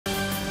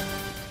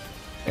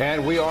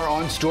And we are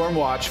on storm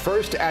watch,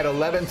 first at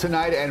 11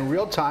 tonight, and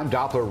real-time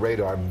Doppler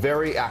radar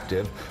very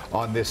active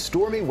on this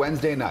stormy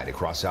Wednesday night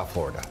across South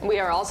Florida. We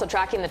are also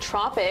tracking the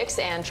tropics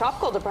and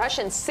tropical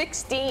depression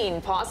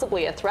 16,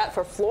 possibly a threat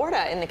for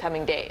Florida in the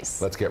coming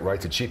days. Let's get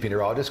right to Chief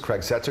Meteorologist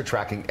Craig Setzer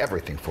tracking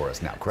everything for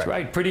us now. Craig. That's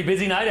right, pretty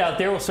busy night out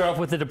there. We'll start off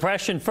with the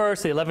depression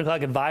first. The 11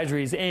 o'clock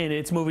advisory is in.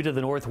 It's moving to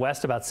the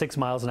northwest about 6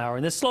 miles an hour,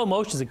 and this slow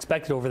motion is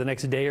expected over the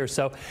next day or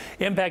so,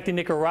 impacting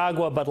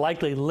Nicaragua, but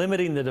likely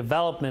limiting the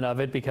development of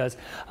it because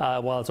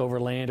while it's over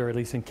land, or at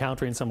least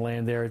encountering some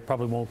land there, it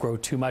probably won't grow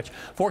too much.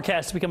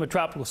 Forecast to become a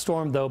tropical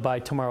storm, though, by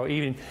tomorrow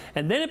evening.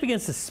 And then it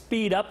begins to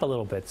speed up a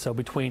little bit. So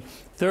between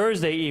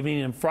Thursday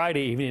evening and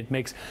Friday evening, it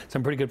makes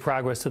some pretty good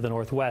progress to the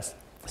northwest.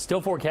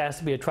 Still forecast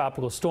to be a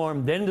tropical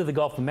storm, then to the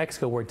Gulf of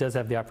Mexico, where it does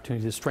have the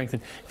opportunity to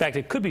strengthen. In fact,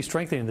 it could be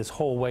strengthening this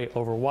whole way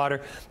over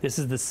water. This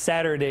is the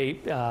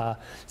Saturday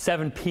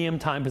 7 p.m.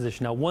 time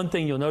position. Now, one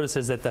thing you'll notice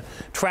is that the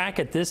track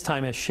at this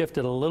time has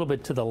shifted a little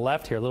bit to the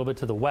left here, a little bit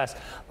to the west.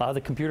 A lot of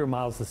the computer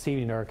models this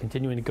evening are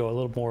continuing to go a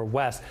little more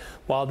west.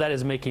 While that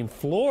is making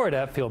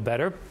Florida feel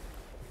better,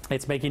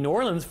 it's making New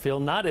Orleans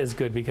feel not as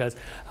good because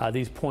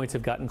these points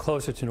have gotten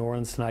closer to New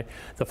Orleans tonight.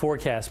 The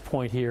forecast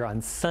point here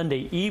on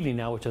Sunday evening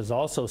now, which is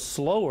also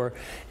slower,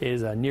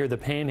 is near the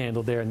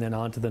Panhandle there and then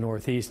on to the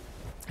northeast.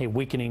 A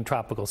weakening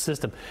tropical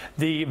system.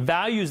 The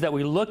values that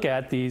we look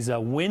at, these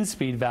wind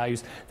speed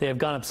values, they have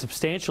gone up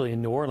substantially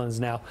in New Orleans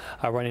now,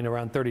 running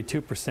around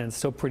 32%,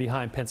 still pretty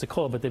high in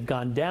Pensacola, but they've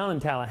gone down in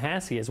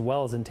Tallahassee as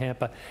well as in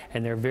Tampa,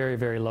 and they're very,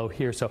 very low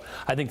here. So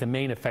I think the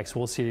main effects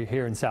we'll see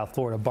here in South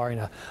Florida, barring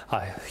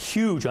a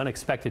huge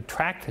unexpected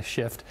track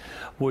shift,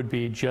 would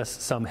be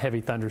just some heavy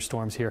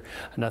thunderstorms here,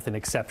 nothing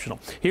exceptional.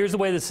 Here's the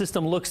way the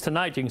system looks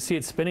tonight. You can see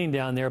it spinning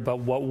down there, but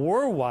what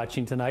we're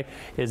watching tonight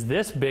is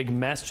this big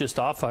mess just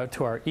off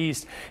to our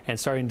east and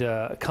starting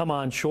to come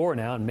on shore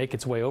now and make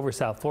its way over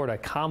South Florida, a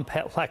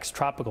complex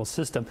tropical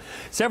system.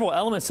 Several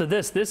elements to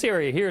this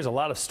area here is a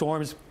lot of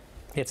storms.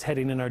 It's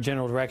heading in our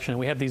general direction.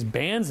 We have these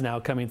bands now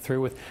coming through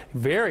with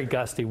very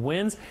gusty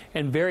winds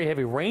and very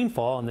heavy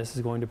rainfall, and this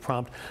is going to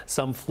prompt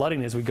some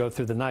flooding as we go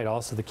through the night.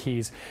 Also, the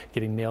Keys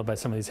getting nailed by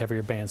some of these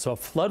heavier bands. So a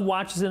flood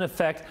watch is in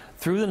effect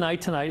through the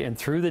night tonight and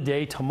through the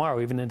day tomorrow,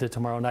 even into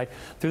tomorrow night.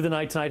 Through the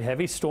night tonight,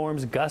 heavy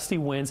storms, gusty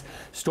winds,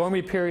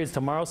 stormy periods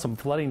tomorrow, some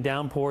flooding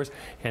downpours.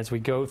 As we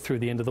go through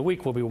the end of the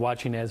week, we'll be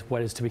watching as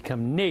what is to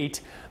become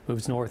Nate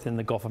moves north in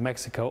the Gulf of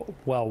Mexico,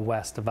 well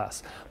west of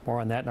us.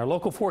 More on that in our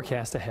local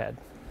forecast ahead.